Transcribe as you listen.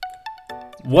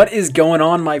What is going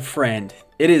on, my friend?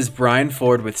 It is Brian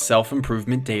Ford with Self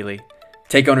Improvement Daily.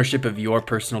 Take ownership of your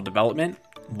personal development,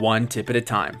 one tip at a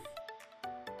time.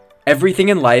 Everything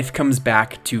in life comes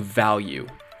back to value.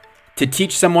 To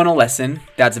teach someone a lesson,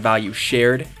 that's value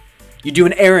shared. You do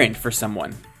an errand for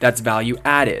someone, that's value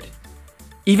added.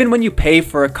 Even when you pay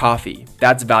for a coffee,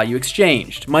 that's value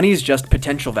exchanged. Money is just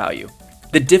potential value.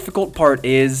 The difficult part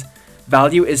is,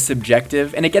 value is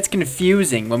subjective, and it gets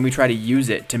confusing when we try to use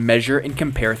it to measure and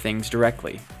compare things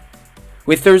directly.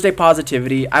 With Thursday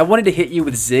Positivity, I wanted to hit you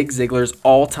with Zig Ziglar's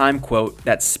all-time quote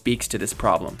that speaks to this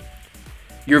problem.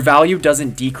 Your value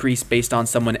doesn't decrease based on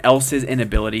someone else's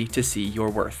inability to see your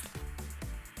worth.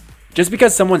 Just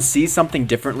because someone sees something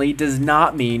differently does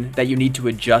not mean that you need to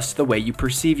adjust the way you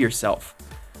perceive yourself.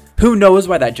 Who knows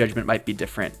why that judgment might be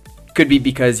different? Could be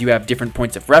because you have different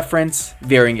points of reference,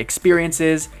 varying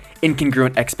experiences,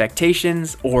 incongruent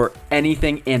expectations, or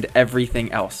anything and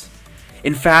everything else.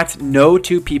 In fact, no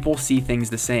two people see things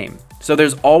the same, so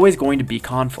there's always going to be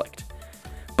conflict.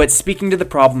 But speaking to the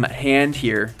problem at hand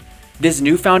here, this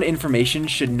newfound information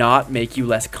should not make you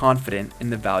less confident in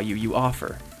the value you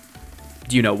offer.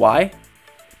 Do you know why?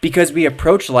 Because we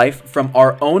approach life from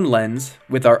our own lens,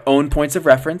 with our own points of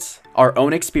reference, our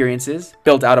own experiences,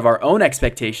 built out of our own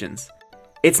expectations.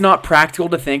 It's not practical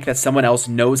to think that someone else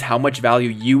knows how much value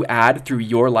you add through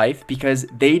your life because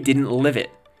they didn't live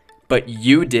it. But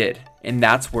you did, and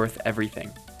that's worth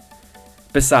everything.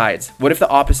 Besides, what if the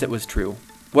opposite was true?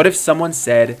 What if someone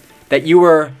said that you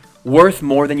were worth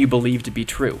more than you believe to be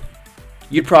true?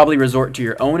 You'd probably resort to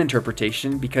your own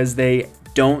interpretation because they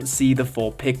don't see the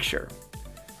full picture.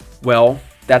 Well,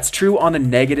 that's true on the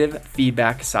negative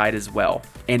feedback side as well,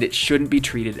 and it shouldn't be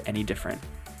treated any different.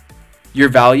 Your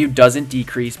value doesn't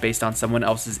decrease based on someone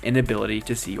else's inability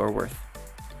to see your worth.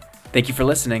 Thank you for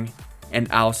listening, and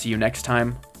I'll see you next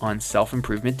time on Self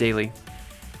Improvement Daily.